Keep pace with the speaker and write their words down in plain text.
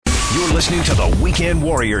You're listening to the Weekend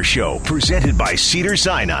Warrior Show, presented by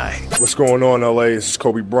Cedars-Sinai. What's going on, LA? This is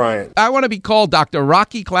Kobe Bryant. I want to be called Dr.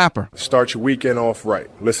 Rocky Clapper. Start your weekend off right.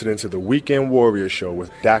 Listening to the Weekend Warrior Show with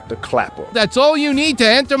Dr. Clapper. That's all you need to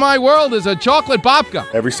enter my world is a chocolate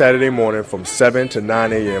babka. Every Saturday morning from 7 to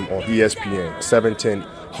 9 a.m. on ESPN, 710,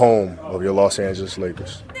 home of your Los Angeles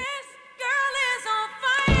Lakers.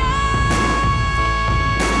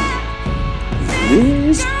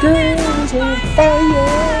 This girl's on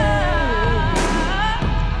fire.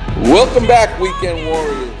 Welcome back, Weekend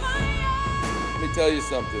Warriors. Let me tell you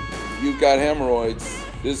something. If you've got hemorrhoids,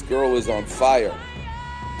 this girl is on fire.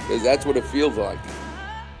 Because that's what it feels like.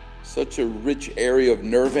 Such a rich area of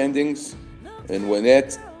nerve endings. And when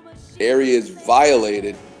that area is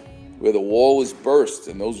violated, where the wall is burst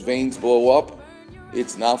and those veins blow up,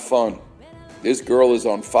 it's not fun. This girl is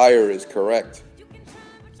on fire is correct.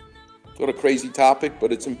 What a crazy topic,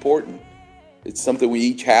 but it's important. It's something we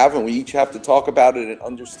each have, and we each have to talk about it and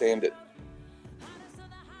understand it.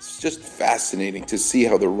 It's just fascinating to see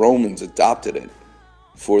how the Romans adopted it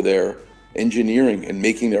for their engineering and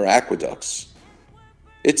making their aqueducts.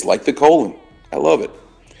 It's like the colon. I love it.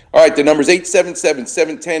 All right, the number's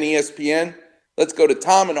 877-710-ESPN. Let's go to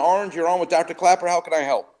Tom in Orange. You're on with Dr. Clapper. How can I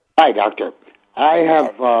help? Hi, doctor. I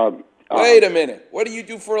have... Wait a minute. What do you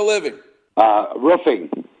do for a living?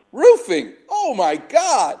 Roofing. Roofing? Oh, my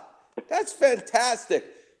God. That's fantastic.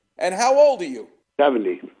 And how old are you?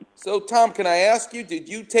 70. So, Tom, can I ask you, did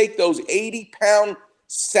you take those 80-pound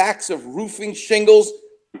sacks of roofing shingles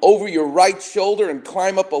over your right shoulder and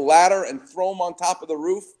climb up a ladder and throw them on top of the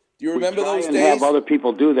roof? Do you remember those days? We have other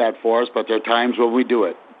people do that for us, but there are times when we do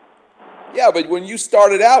it. Yeah, but when you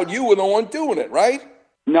started out, you were the one doing it, right?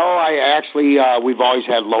 No, I actually, we've always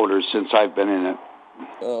had loaders since I've been in it.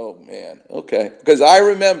 Oh, man. Okay. Because I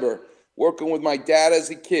remember working with my dad as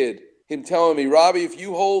a kid, him telling me, Robbie, if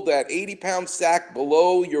you hold that 80-pound sack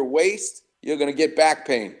below your waist, you're going to get back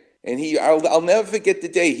pain. And I'll never forget the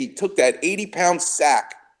day he took that 80-pound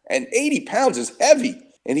sack, and 80 pounds is heavy,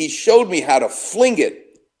 and he showed me how to fling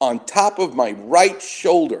it on top of my right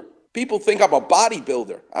shoulder. People think I'm a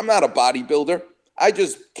bodybuilder. I'm not a bodybuilder. I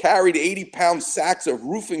just carried 80-pound sacks of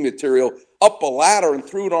roofing material up a ladder and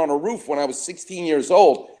threw it on a roof when I was 16 years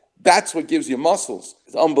old. That's what gives you muscles.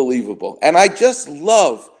 It's unbelievable. And I just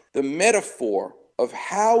love the metaphor of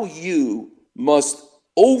how you must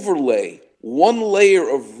overlay one layer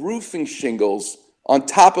of roofing shingles on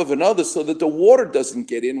top of another so that the water doesn't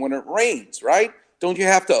get in when it rains, right? Don't you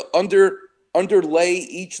have to underlay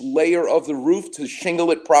each layer of the roof to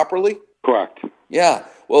shingle it properly? Correct. Yeah.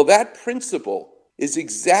 Well, that principle is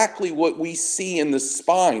exactly what we see in the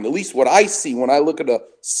spine, at least what I see when I look at a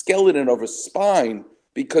skeleton of a spine,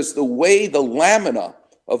 because the way the lamina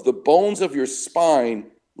of the bones of your spine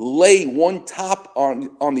lay one top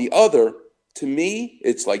on the other, to me,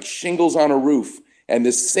 it's like shingles on a roof. And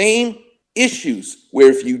the same issues where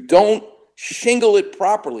if you don't shingle it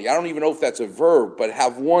properly, I don't even know if that's a verb, but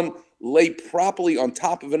have one lay properly on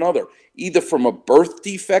top of another, either from a birth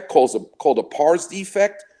defect called a pars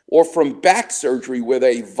defect, or from back surgery where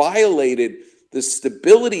they violated the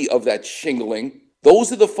stability of that shingling.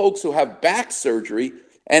 Those are the folks who have back surgery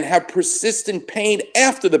and have persistent pain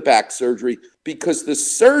after the back surgery because the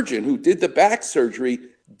surgeon who did the back surgery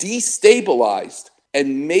destabilized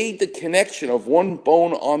and made the connection of one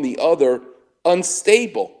bone on the other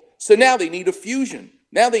unstable. So now they need a fusion.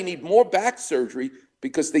 Now they need more back surgery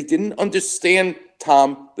because they didn't understand,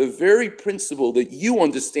 Tom, the very principle that you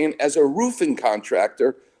understand as a roofing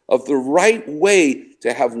contractor of the right way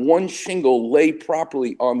to have one shingle lay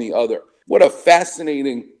properly on the other. What a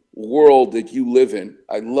fascinating world that you live in.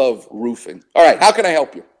 I love roofing. All right, how can I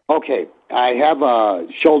help you? Okay, I have a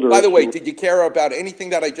shoulder By the way, issue. did you care about anything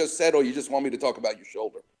that I just said, or you just want me to talk about your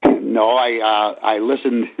shoulder? No, I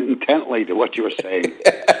listened intently to what you were saying.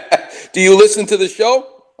 Do you listen to the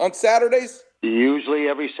show on Saturdays? Usually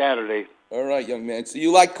every Saturday. All right, young man. So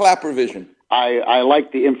you like Clapper Vision? I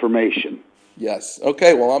like the information. Yes.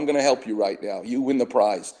 Okay, well, I'm going to help you right now. You win the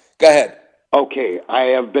prize. Go ahead. Okay, I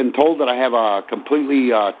have been told that I have a completely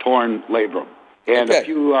torn labrum. And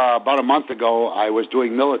Okay. about a month ago, I was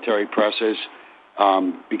doing military presses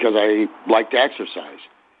because I like to exercise.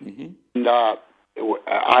 Mm-hmm. And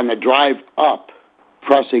on the drive up,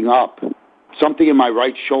 pressing up, something in my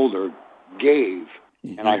right shoulder gave,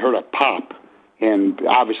 and I heard a pop. And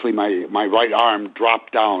obviously my right arm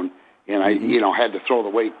dropped down, and I had to throw the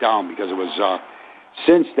weight down because it was...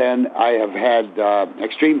 Since then, I have had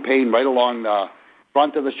extreme pain right along the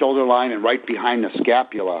front of the shoulder line and right behind the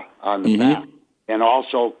scapula on the back, and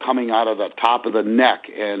also coming out of the top of the neck.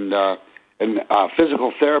 And a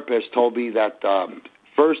physical therapist told me that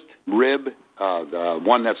first rib, the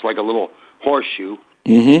one that's like a little horseshoe,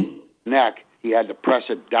 neck, he had to press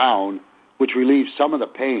it down, which relieves some of the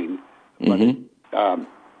pain. But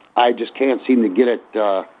I just can't seem to get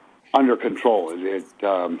it under control.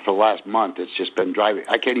 For the last month, it's just been driving.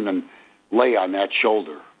 I can't even lay on that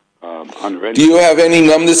shoulder under any. Do you have any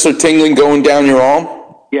numbness or tingling going down your arm?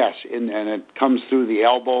 Yes, and it comes through the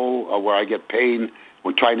elbow where I get pain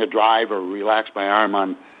when trying to drive or relax my arm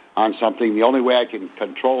on something. The only way I can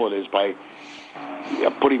control it is by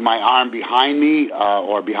putting my arm behind me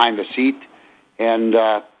or behind the seat and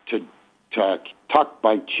to tuck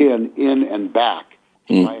my chin in and back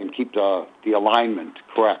try and keep the alignment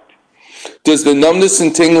correct. Does the numbness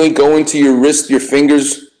and tingling go into your wrist, your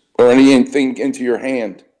fingers, or anything into your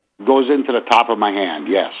hand? Goes into the top of my hand,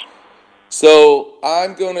 yes. So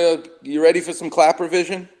you ready for some clapper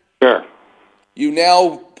vision? Sure. You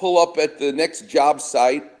now pull up at the next job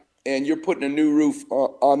site and you're putting a new roof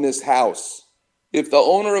on this house. If the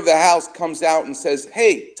owner of the house comes out and says,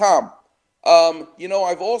 hey, Tom,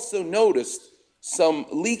 I've also noticed some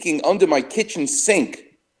leaking under my kitchen sink.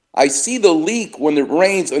 I see the leak when it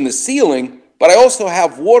rains on the ceiling, but I also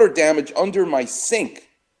have water damage under my sink.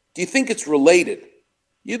 Do you think it's related?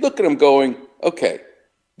 You look at him going, okay,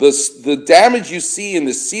 the damage you see in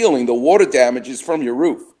the ceiling, the water damage is from your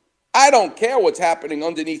roof. I don't care what's happening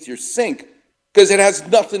underneath your sink because it has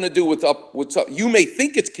nothing to do with what's up. You may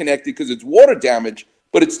think it's connected because it's water damage,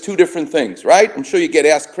 but it's two different things, right? I'm sure you get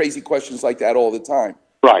asked crazy questions like that all the time.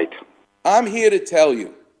 Right. I'm here to tell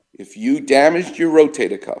you, if you damaged your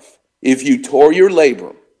rotator cuff, if you tore your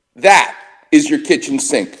labrum, that is your kitchen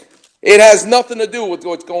sink. It has nothing to do with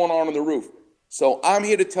what's going on the roof. So I'm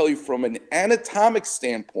here to tell you from an anatomic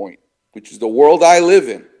standpoint, which is the world I live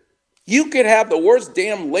in, you could have the worst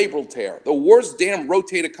damn labral tear, the worst damn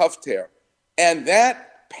rotator cuff tear, and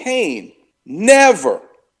that pain never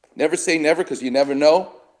say never because you never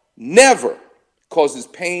know, never causes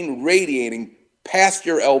pain radiating past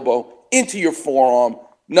your elbow, into your forearm,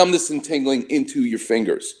 numbness and tingling into your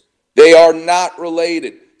fingers. They are not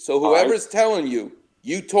related. So whoever's telling you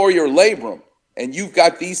you tore your labrum and you've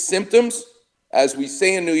got these symptoms, as we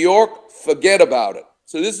say in New York, forget about it.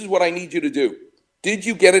 So this is what I need you to do. Did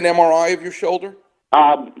you get an MRI of your shoulder?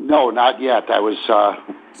 No, not yet. I was.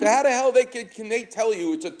 So how the hell can they tell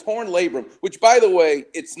you it's a torn labrum? Which, by the way,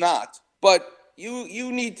 it's not. But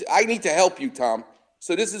I need to help you, Tom.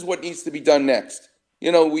 So this is what needs to be done next.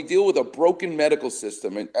 We deal with a broken medical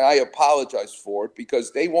system, and I apologize for it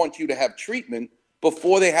because they want you to have treatment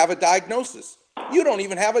before they have a diagnosis. You don't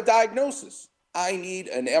even have a diagnosis. I need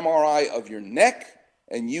an MRI of your neck,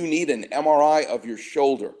 and you need an MRI of your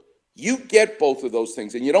shoulder. You get both of those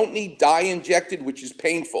things, and you don't need dye injected, which is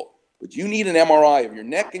painful, but you need an MRI of your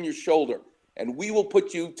neck and your shoulder, and we will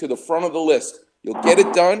put you to the front of the list. You'll get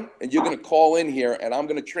it done, and you're going to call in here, and I'm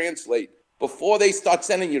going to translate before they start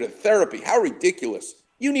sending you to therapy. How ridiculous.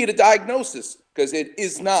 You need a diagnosis because it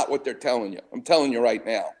is not what they're telling you. I'm telling you right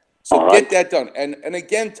now. So get that done. And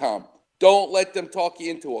again, Tom, don't let them talk you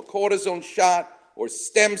into a cortisone shot or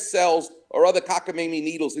stem cells or other cockamamie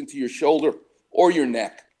needles into your shoulder or your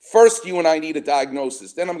neck. First, you and I need a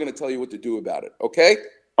diagnosis. Then I'm going to tell you what to do about it, okay?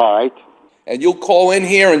 All right. And you'll call in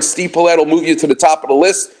here, and Steve Paulette will move you to the top of the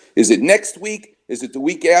list. Is it next week? Is it the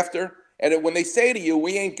week after? And when they say to you,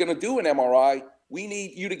 we ain't going to do an MRI, we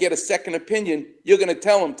need you to get a second opinion, you're going to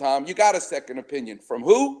tell them, Tom, you got a second opinion. From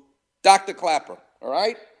who? Dr. Clapper, all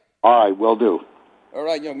right? All right, will do. All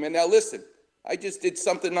right, young man. Now, listen, I just did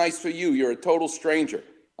something nice for you. You're a total stranger.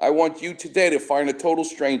 I want you today to find a total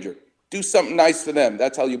stranger. Do something nice for them.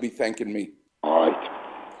 That's how you'll be thanking me. All right.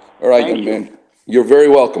 All right, young man. You're very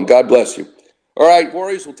welcome. God bless you. All right,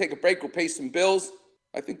 Warriors, we'll take a break. We'll pay some bills.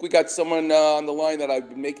 I think we got someone on the line that I've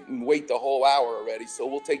been making wait the whole hour already, so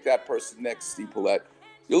we'll take that person next, Steve Paulette.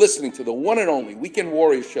 You're listening to the one and only Weekend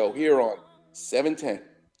Warriors show here on 710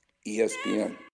 ESPN.